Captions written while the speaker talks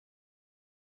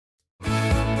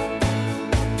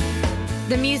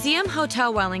The Museum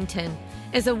Hotel Wellington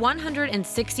is a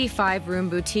 165-room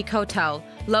boutique hotel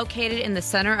located in the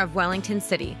center of Wellington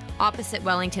City, opposite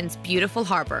Wellington's beautiful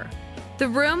harbor. The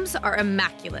rooms are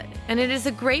immaculate, and it is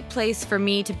a great place for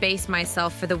me to base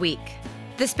myself for the week.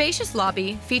 The spacious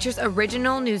lobby features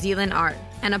original New Zealand art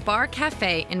and a bar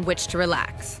cafe in which to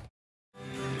relax.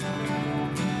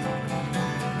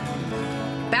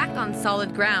 Back on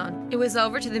solid ground, it was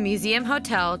over to the Museum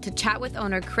Hotel to chat with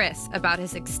owner Chris about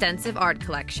his extensive art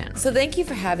collection. So thank you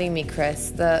for having me,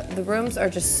 Chris. The rooms are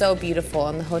just so beautiful,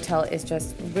 and the hotel is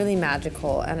just really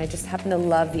magical, and I just happen to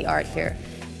love the art here.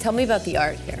 Tell me about the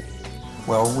art here.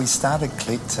 Well, we started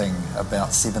collecting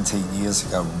about 17 years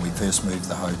ago when we first moved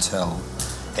the hotel.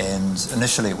 And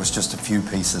initially it was just a few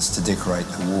pieces to decorate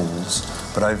the walls,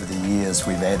 but over the years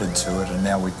we've added to it, and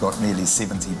now we've got nearly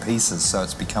 70 pieces, so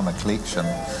it's become a collection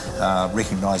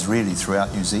recognised really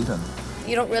throughout New Zealand.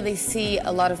 You don't really see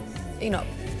a lot of,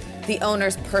 the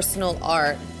owner's personal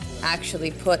art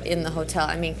actually put in the hotel.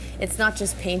 I mean, it's not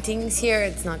just paintings here,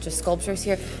 it's not just sculptures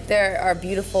here. There are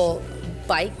beautiful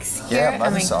bikes here.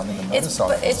 Yeah,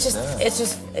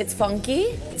 it's funky.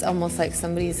 It's almost like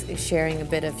somebody's sharing a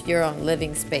bit of your own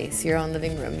living space, your own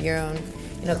living room, your own,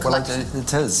 collection. Well,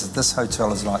 it is. This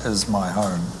hotel is my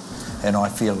home, and I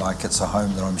feel like it's a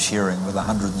home that I'm sharing with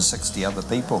 160 other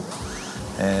people.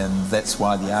 And that's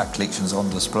why the art collection's on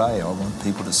display. I want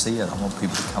people to see it. I want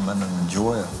people to come in and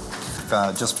enjoy it.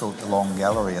 Just built the long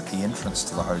gallery at the entrance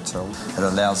to the hotel. It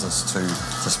allows us to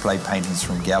display paintings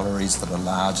from galleries that are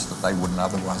large that they wouldn't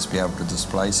otherwise be able to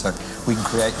display, so we can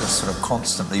create this sort of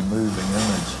constantly moving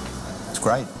image. It's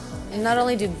great. And not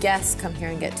only do guests come here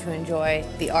and get to enjoy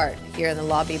the art here in the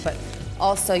lobby, but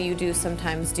also you do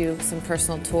sometimes do some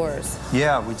personal tours.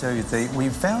 Yeah, we do. We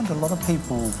found a lot of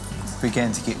people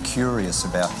began to get curious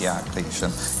about the art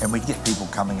collection, and we'd get people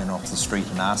coming in off the street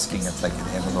and asking if they could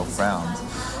have a look round.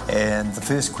 And the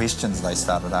first questions they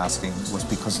started asking was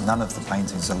because none of the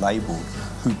paintings are labelled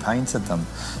who painted them.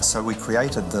 So we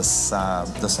created this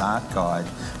art guide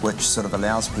which sort of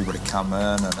allows people to come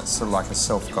in, and it's sort of like a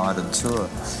self-guided tour.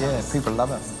 Yeah, people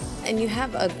love it. And you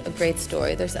have a great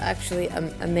story. There's actually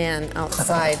a man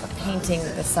outside painting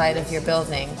the side of your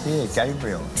building. Yeah,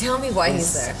 Gabriel. Tell me why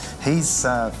he's there. He's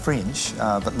French,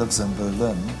 but lives in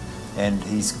Berlin, and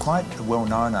he's quite a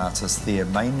well-known artist there,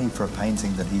 mainly for a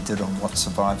painting that he did on what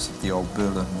survives of the old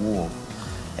Berlin War.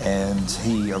 And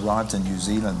he arrived in New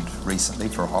Zealand recently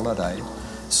for a holiday,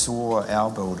 saw our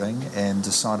building and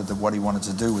decided that what he wanted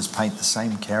to do was paint the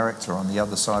same character on the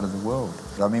other side of the world.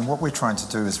 I mean, what we're trying to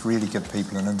do is really give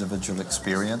people an individual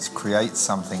experience, create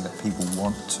something that people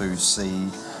want to see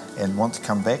and want to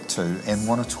come back to and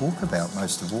want to talk about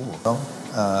most of all.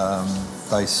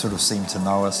 They sort of seem to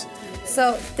know us.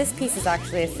 So this piece is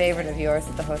actually a favourite of yours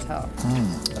at the hotel.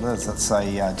 It is. It's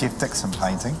a Jeff Dixon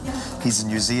painting. He's a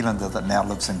New Zealander that now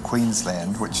lives in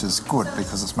Queensland, which is good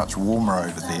because it's much warmer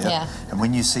over there. Yeah. And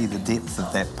when you see the depth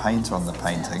of that paint on the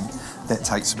painting, that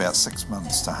takes about 6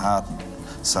 months to harden.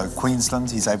 So Queensland,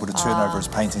 he's able to turn over his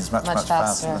paintings much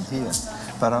faster than here.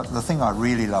 But the thing I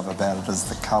really love about it is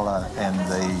the colour and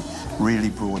the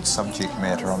really broad subject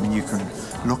matter. I mean, you can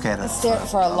look at it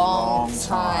for a long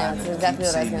time. That's exactly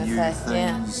what I was going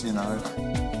to say.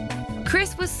 Yeah.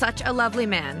 Chris was such a lovely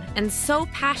man and so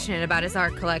passionate about his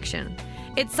art collection.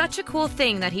 It's such a cool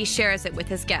thing that he shares it with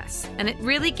his guests, and it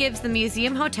really gives the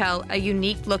Museum Hotel a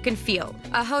unique look and feel,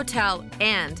 a hotel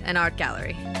and an art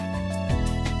gallery.